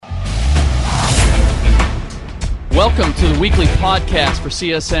Welcome to the weekly podcast for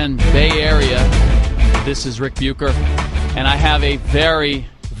CSN Bay Area. This is Rick Bucher, and I have a very,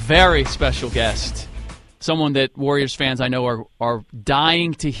 very special guest. Someone that Warriors fans I know are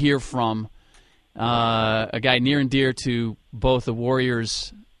dying to hear from. A guy near and dear to both the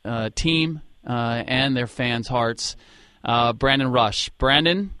Warriors team and their fans' hearts. Brandon Rush.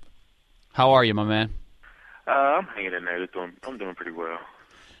 Brandon, how are you, my man? I'm hanging in there. I'm doing pretty well.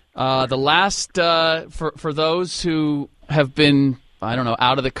 The last, for those who have been,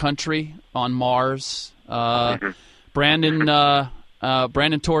 out of the country on Mars, Brandon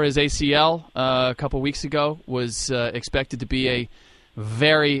tore his ACL a couple weeks ago, was expected to be a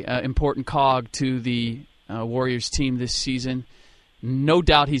very important cog to the Warriors team this season. No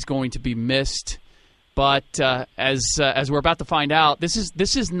doubt he's going to be missed. But as we're about to find out, this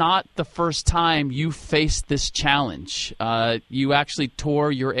is not the first time you faced this challenge. You actually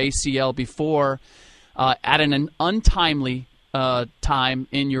tore your ACL before at an untimely time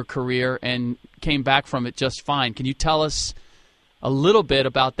in your career and came back from it just fine. Can you tell us a little bit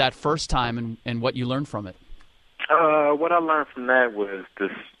about that first time and what you learned from it? What I learned from that was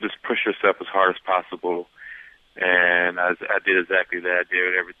just push yourself as hard as possible, and I did exactly that. I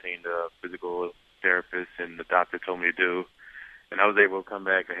did everything the physical therapist and the doctor told me to do, and I was able to come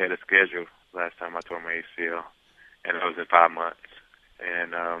back ahead of schedule last time I tore my ACL, and I was in 5 months.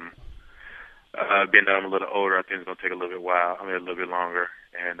 And being that I'm a little older, I think it's going to take a little bit longer,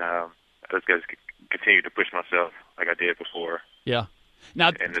 and I just got to continue to push myself like I did before. Yeah. Now,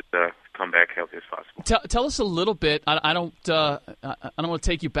 and just come back healthy as possible. Tell us a little bit. I don't want to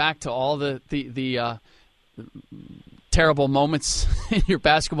take you back to all the terrible moments in your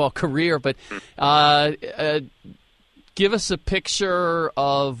basketball career, but give us a picture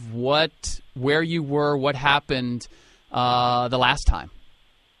of where you were, what happened the last time.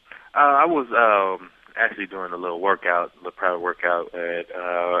 I was actually doing a little private workout at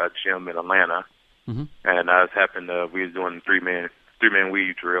a gym in Atlanta, and I we was doing three-man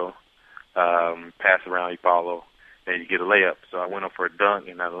weave drill, pass around, you follow, and you get a layup. So I went up for a dunk,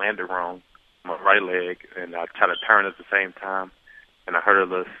 and I landed wrong. My right leg, and I tried to turn at the same time, and I heard a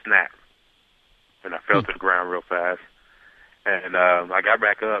little snap, and I fell to the ground real fast. And I got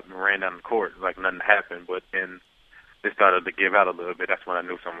back up and ran down the court like nothing happened, but then it started to give out a little bit. That's when I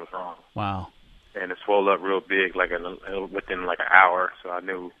knew something was wrong. Wow. And it swelled up real big within like an hour, so I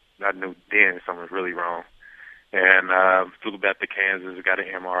knew then something was really wrong. And flew back to Kansas, got an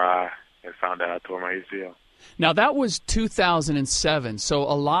MRI, and found out I tore my ACL. Now, that was 2007, so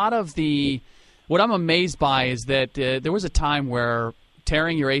a lot of what I'm amazed by is that there was a time where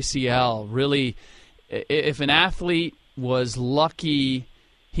tearing your ACL really, if an athlete was lucky,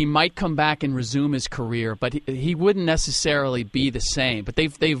 he might come back and resume his career, but he wouldn't necessarily be the same. But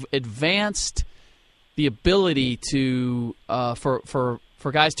they've advanced the ability to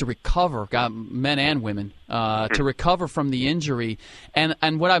for guys to recover, men and women, to recover from the injury.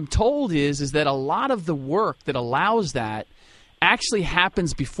 And what I'm told is that a lot of the work that allows that actually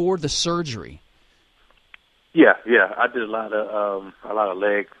happens before the surgery. Yeah. I did a lot of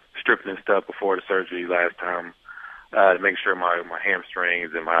leg stripping and stuff before the surgery last time to make sure my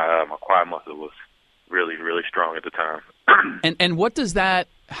hamstrings and my quad muscle was really, really strong at the time. And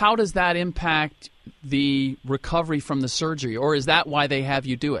how does that impact the recovery from the surgery, or is that why they have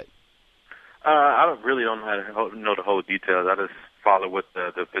you do it? I really don't know the whole details. I just follow what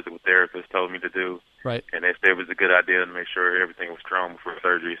the physical therapist told me to do. Right. And they said it was a good idea to make sure everything was strong before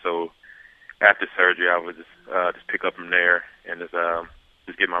surgery. So after surgery, I would just pick up from there and just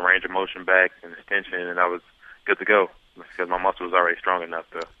get my range of motion back and extension, and I was good to go because my muscle was already strong enough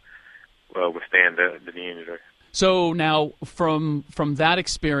to withstand the injury. So now, from that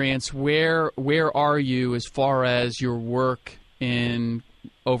experience, where are you as far as your work in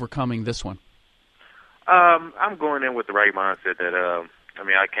overcoming this one? I'm going in with the right mindset that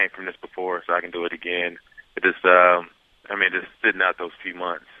I came from this before, so I can do it again. It just just sitting out those few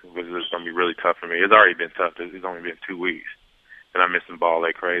months was just going to be really tough for me. It's already been tough. It's only been 2 weeks, and I'm missing ball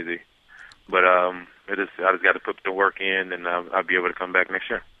like crazy. But I just got to put the work in, and I'll be able to come back next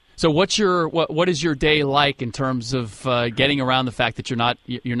year. So what is your day like in terms of getting around the fact that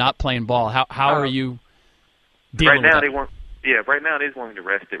you're not playing ball? How are you dealing with that? Right now they just want me to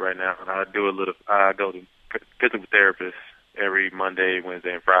rest it right now. And I go to physical therapist every Monday,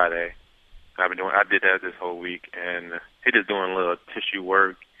 Wednesday, and Friday. I did that this whole week, and he just doing a little tissue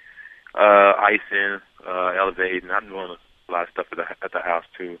work, icing, elevating. I'm doing a lot of stuff at the house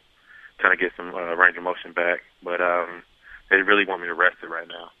too, trying to get some range of motion back. But they really want me to rest it right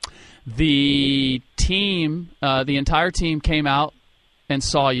now. The team, the entire team came out and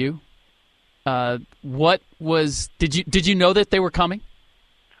saw you. What was did you know that they were coming?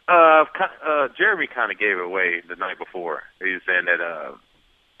 Jeremy kind of gave it away the night before. He was saying that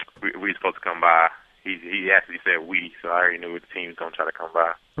we were supposed to come by. He actually said we, so I already knew the team was gonna try to come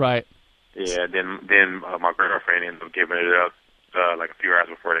by. Right. Yeah. Then my girlfriend ended up giving it up like a few hours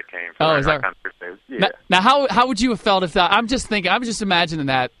before they came. So is that? Yeah. Now, how would you have felt if that? I'm just imagining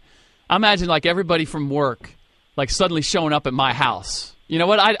that. I imagine like everybody from work, like suddenly showing up at my house. You know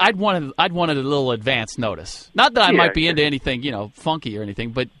what? I'd wanted a little advance notice. Not that I might be into anything, funky or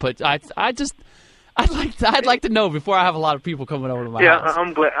anything, but I'd like to know before I have a lot of people coming over to my house. Yeah,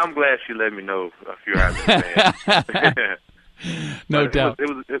 I'm glad she let me know a few hours in advance. No doubt. It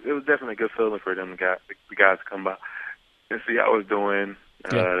was definitely a good feeling for the guys to come by and see how I was doing.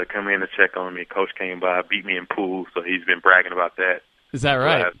 To come in to check on me. Coach came by, beat me in pool, so he's been bragging about that. Is that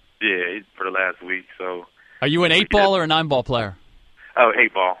right? For the last week. So, are you an 8-ball or a 9-ball player? Oh,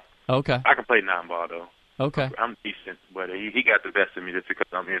 8-ball. Okay. I can play 9-ball though. Okay. I'm decent, but he got the best of me just because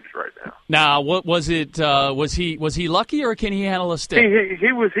I'm injured right now. Now, what was it? Was he lucky, or can he handle a stick?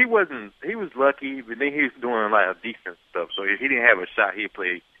 He was lucky, but then he was doing a lot of defense stuff. So if he didn't have a shot, he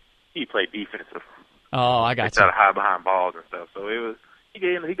played defensive. Oh, I got you. Try to hide behind balls and stuff. So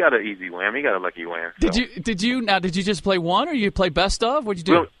he got an easy win. He got a lucky win. So. Did you just play one, or you play best of? What'd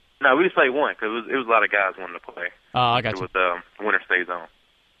you do? No, we just played one because it was a lot of guys wanting to play. Oh, I got you. It was winner stays on.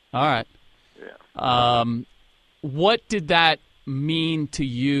 All right. Yeah. What did that mean to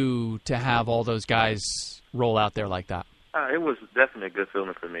you to have all those guys roll out there like that? It was definitely a good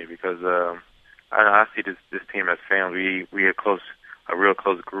feeling for me because I see this team as family. We are a real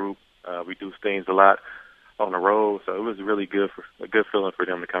close group. We do things a lot on the road, so it was really a good feeling for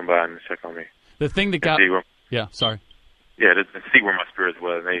them to come by and check on me. The thing that got sorry. Yeah, to see where my spirits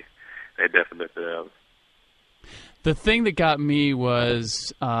was. They definitely lifted it up. The thing that got me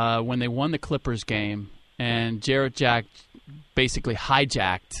was when they won the Clippers game and Jarrett Jack basically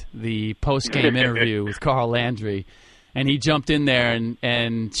hijacked the post-game interview with Carl Landry, and he jumped in there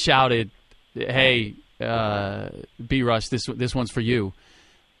and shouted, "Hey, B-Rush, this one's for you."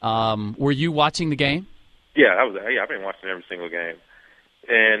 Were you watching the game? Yeah, I've been watching every single game,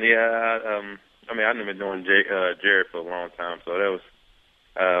 and I've been knowing Jared for a long time, so that was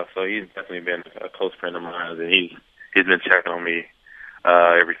so he's definitely been a close friend of mine, and he's been checking on me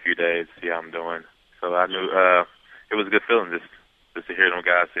every few days to see how I'm doing. So I knew it was a good feeling just to hear them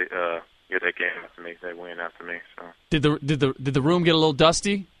guys get that game after me, that win after me. So did the room get a little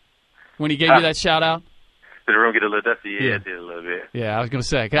dusty when he gave you that shout out? Did the room get a little dusty? Yeah, it did a little bit. Yeah, I was going to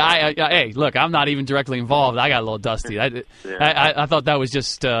say. Hey, look, I'm not even directly involved. I got a little dusty. I thought that was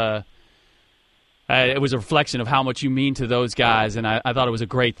just it was a reflection of how much you mean to those guys, and I thought it was a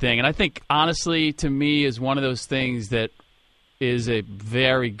great thing. And I think, honestly, to me, is one of those things that is a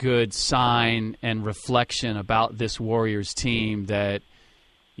very good sign and reflection about this Warriors team that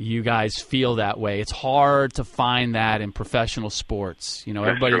you guys feel that way. It's hard to find that in professional sports.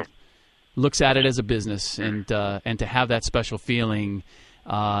 Everybody looks at it as a business, and to have that special feeling,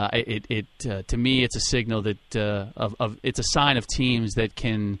 to me, it's a signal that it's a sign of teams that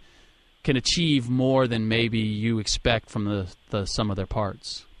can achieve more than maybe you expect from the sum of their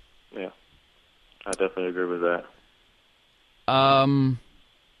parts. Yeah, I definitely agree with that.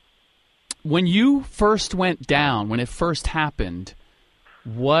 When you first went down, when it first happened,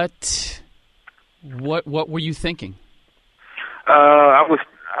 what were you thinking?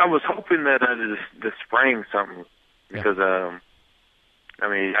 I was hoping that I just sprang something because I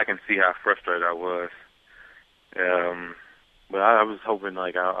can see how frustrated I was. But I was hoping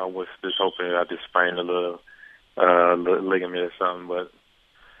I was just hoping I just sprained a little ligament or something. But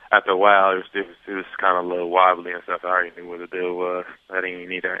after a while, it was kind of a little wobbly and stuff. I already knew what the deal was. I didn't even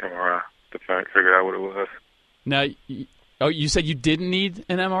need an MRI to figure out what it was. Now, you said you didn't need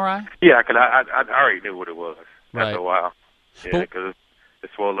an MRI? Yeah, because I already knew what it was after a while. Yeah, but because it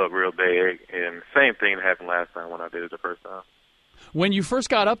swelled up real big, and same thing that happened last time when I did it the first time. When you first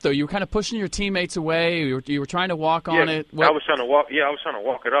got up, though, you were kind of pushing your teammates away. You were trying to walk on it. I was trying to walk. Yeah, I was trying to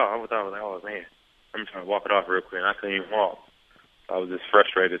walk it off. I was like, oh man, I'm trying to walk it off real quick, and I couldn't even walk. I was just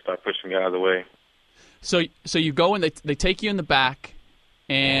frustrated, started pushing guys away. So you go and they take you in the back,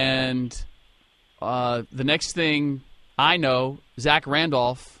 and the next thing I know, Zach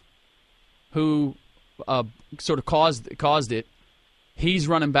Randolph, who sort of caused it, he's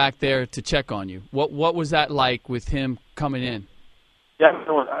running back there to check on you. What was that like with him coming in? Yeah,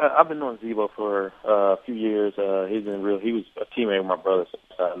 I've been knowing Zebo for a few years. He was a teammate with my brother,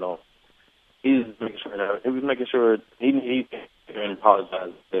 so I know. He was making sure he and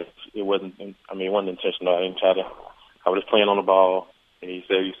apologized that it wasn't intentional. I was just playing on the ball. and he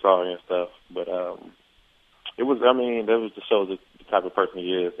said he's sorry and stuff. But it was, I mean, that was to show the type of person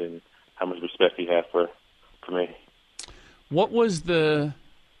he is and how much respect he has for me. What was the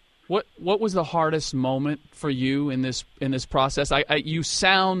hardest moment for you in this process? You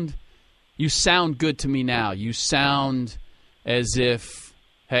sound good to me now. You sound as if,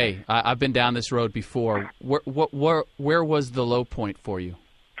 hey, I've been down this road before. Where was the low point for you?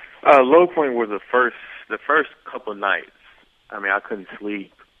 Low point was the first couple of nights. I mean, I couldn't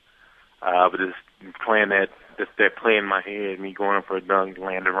sleep. But just playing that play in my head, me going for a dunk,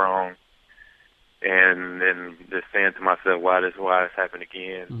 landed wrong, and then just saying to myself, why this happened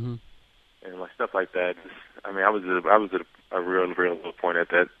again, and like stuff like that. I mean, I was at a real low point at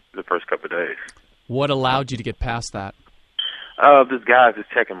the first couple of days. What allowed you to get past that? This guy just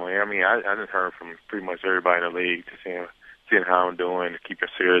checking me. I mean, I just heard from pretty much everybody in the league, just seeing how I'm doing, keep your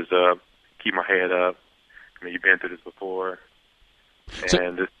spirits up, keep my head up. I mean, you've been through this before,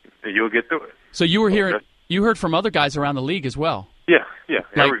 and you'll get through it. So you heard from other guys around the league as well. Yeah.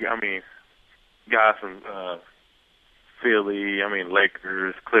 Like, Guys from Philly,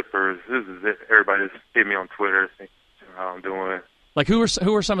 Lakers, Clippers. This is it. Everybody just hit me on Twitter, seeing how I'm doing. Like who are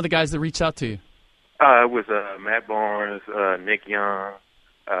some of the guys that reached out to you? It was Matt Barnes, Nick Young,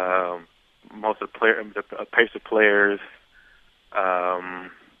 most of the Pacer players.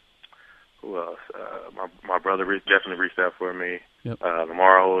 Who else? My brother definitely reached out for me. Yep.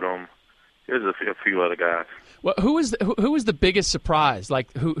 Lamar Odom. There's a few other guys. Well, who was the biggest surprise?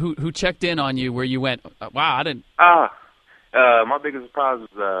 Like who checked in on you where you went, wow, I didn't. My biggest surprise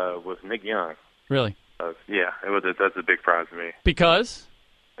was Nick Young. Really? Yeah, that's a big surprise to me. Because?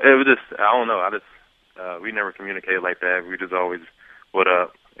 It was just, I don't know. We never communicated like that. We just always, what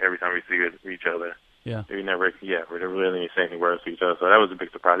up, every time we see each other. Yeah. We never really say any words to each other. So that was a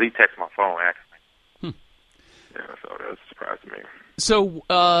big surprise. He texted my phone, actually. Yeah, so that was a surprise to me. So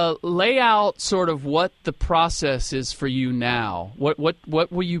lay out sort of what the process is for you now. What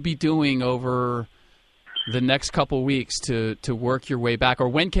will you be doing over the next couple of weeks to work your way back, or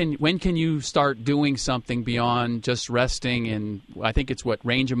when can you start doing something beyond just resting and I think it's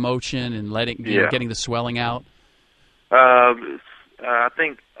range of motion and getting the swelling out? I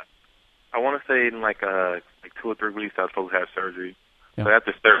think I want to say in like 2 or 3 weeks I was supposed to have surgery. Yeah. But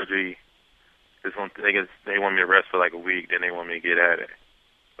after surgery, they want me to rest for like a week, then they want me to get at it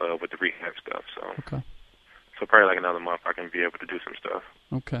with the rehab stuff. So okay. So probably like another month I can be able to do some stuff.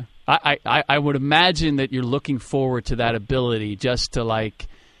 Okay. I would imagine that you're looking forward to that ability just to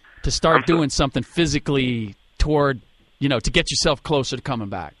start doing something physically toward, to get yourself closer to coming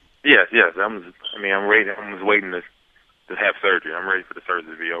back. Yes. I'm ready. I'm just waiting to have surgery. I'm ready for the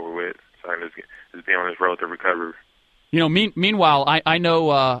surgery to be over with, so I can just be on this road to recovery. Meanwhile, I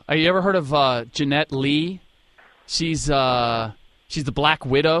know. Have you ever heard of Jeanette Lee? She's the Black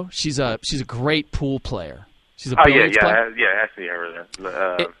Widow. She's a great pool player. She's a billiards player. Actually, I heard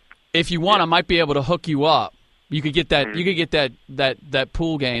that. If you want, I might be able to hook you up. You could get that. Mm-hmm. You could get that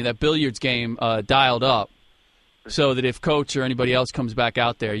pool game, that billiards game, dialed up, so that if coach or anybody else comes back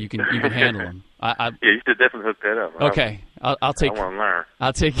out there, you can handle them. You should definitely hook that up. Okay, I'll take. I want to learn.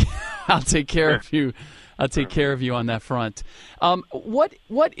 I'll take care of you. I'll take care of you on that front. What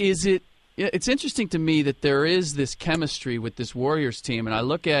is it? It's interesting to me that there is this chemistry with this Warriors team, and I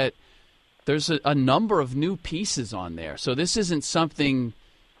look at there's a number of new pieces on there. So this isn't something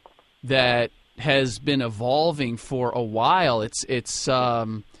that has been evolving for a while. It's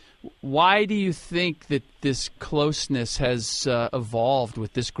why do you think that this closeness has evolved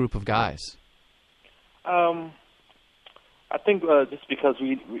with this group of guys? I think just because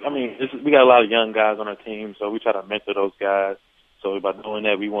we got a lot of young guys on our team, so we try to mentor those guys. So by doing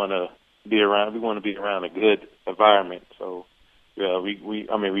that, we want to be around a good environment. So yeah,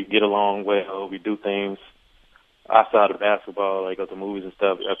 we get along well. We do things outside of basketball, like go to movies and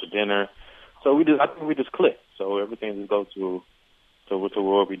stuff after dinner. So I think we just click. So everything just goes to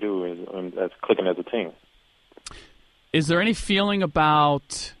what we do, and that's clicking as a team. Is there any feeling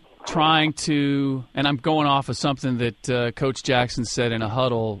about trying to, and I'm going off of something that Coach Jackson said in a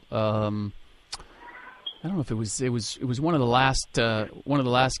huddle. I don't know if it was one of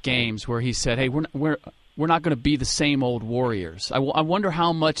the last games where he said, "Hey, we're not going to be the same old Warriors." I wonder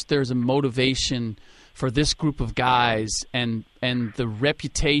how much there's a motivation for this group of guys and the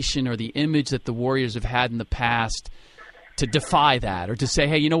reputation or the image that the Warriors have had in the past to defy that, or to say,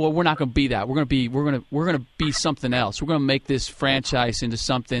 hey, you know what, we're not going to be that. We're going to be something else. We're going to make this franchise into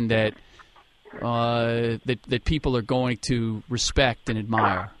something that that people are going to respect and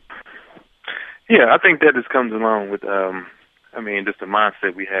admire. Yeah, I think that just comes along with just the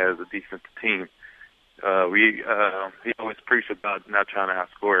mindset we have as a defensive team. He always preached about not trying to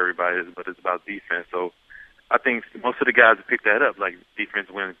outscore everybody, but it's about defense. So I think most of the guys have picked that up, like defense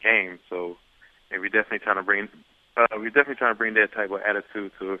wins games. So, and we're definitely trying to bring that type of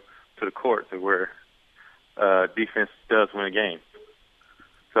attitude to the court, to where defense does win a game.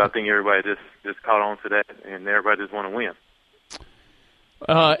 So I think everybody just caught on to that, and everybody just want to win.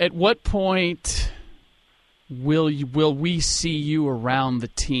 At what point will we see you around the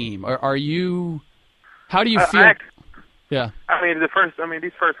team? Are you? How do you feel? Yeah.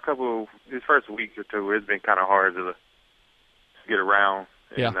 These first week or two, it's been kind of hard to get around.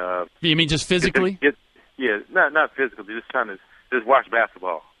 And, yeah. You mean just physically? Not physically. Just trying to watch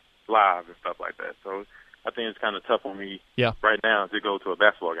basketball live and stuff like that. So I think it's kind of tough on me right now to go to a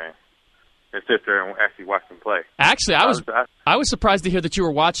basketball game and sit there and actually watch them play. Actually, I was surprised to hear that you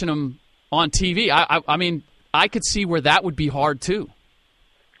were watching them on TV. I mean, I could see where that would be hard too.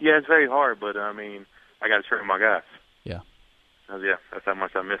 Yeah, it's very hard, but I got to train my guys. Yeah. Yeah, that's how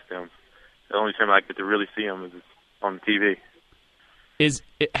much I miss them. The only time I get to really see them is on the TV.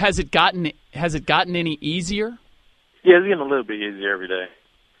 Has it gotten any easier? Yeah, it's getting a little bit easier every day.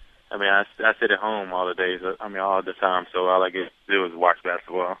 I sit at home all the days. All the time. So all I get to do is watch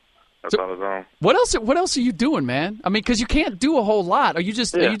basketball. That's all it's on. What else are you doing, man? Because you can't do a whole lot. Are you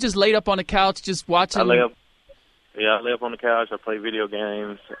just laid up on the couch just watching? I lay up on the couch. I play video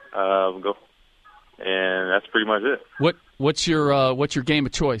games. And that's pretty much it. What's your game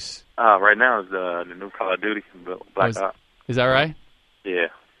of choice? Right now is the new Call of Duty, Black Ops. Is that right? Yeah.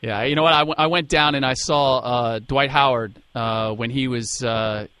 Yeah. You know what? I went down and I saw Dwight Howard when he was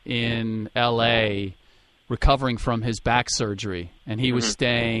in L.A. recovering from his back surgery, and he was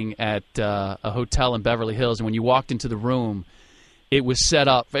staying at a hotel in Beverly Hills. And when you walked into the room, it was set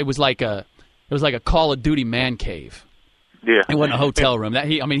up. It was like a Call of Duty man cave. Yeah, it wasn't a hotel room.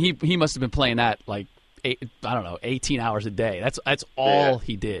 He must have been playing that 18 hours a day. That's all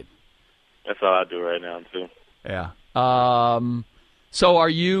he did. That's all I do right now too. Yeah. So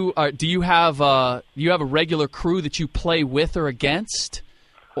do you have a regular crew that you play with or against?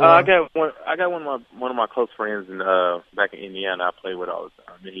 Or? I got one of my close friends back in Indiana. I play with all the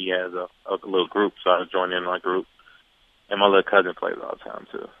time. And he has a little group, so I join in my group. And my little cousin plays all the time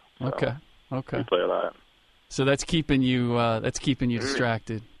too. So Okay. We play a lot. So that's keeping you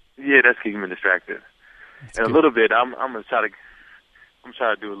distracted. Yeah, that's keeping me distracted. That's and good. A little bit, I'm gonna try to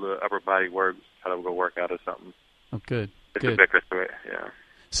do a little upper body work, try to go work out or something. Oh, good. It's Good. Yeah.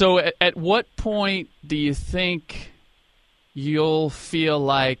 So at what point do you think you'll feel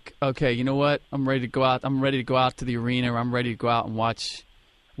like, okay, you know what, I'm ready to go out. I'm ready to go out to the arena, or I'm ready to go out and watch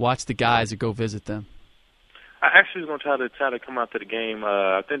the guys or go visit them? I actually was gonna try to come out to the game.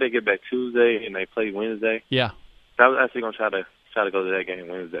 I think they get back Tuesday and they play Wednesday. Yeah. So I was actually gonna try to go to that game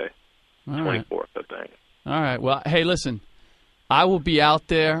Wednesday, 24th, I think. All right. Well, hey, listen, I will be out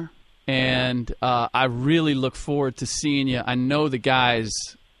there, and I really look forward to seeing you. I know the guys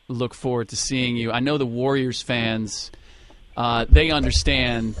look forward to seeing you. I know the Warriors fans, they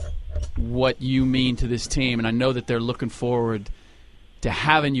understand what you mean to this team, and I know that they're looking forward to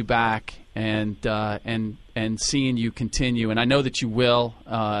having you back and seeing you continue. And I know that you will.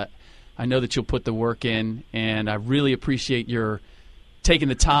 I know that you'll put the work in, and I really appreciate your taking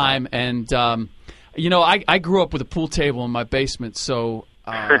the time. And I grew up with a pool table in my basement, so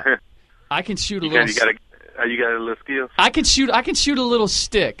I can shoot a little. You got a little skill? I can shoot a little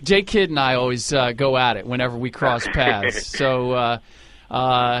stick. Jay Kidd and I always go at it whenever we cross paths. So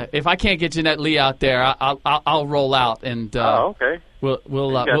if I can't get Jeanette Lee out there, I'll roll out and. Okay. You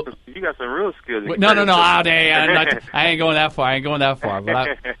got some real skills. No. I ain't going that far. But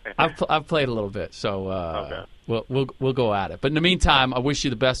I've played a little bit, so okay. We'll go at it. But in the meantime, I wish you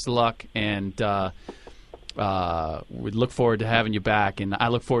the best of luck, and we look forward to having you back. And I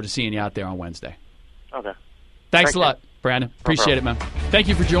look forward to seeing you out there on Wednesday. Okay. Thanks a lot, Brandon. Appreciate it, man. Thank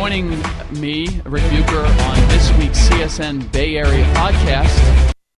you for joining me, Rick Bucher, on this week's CSN Bay Area podcast.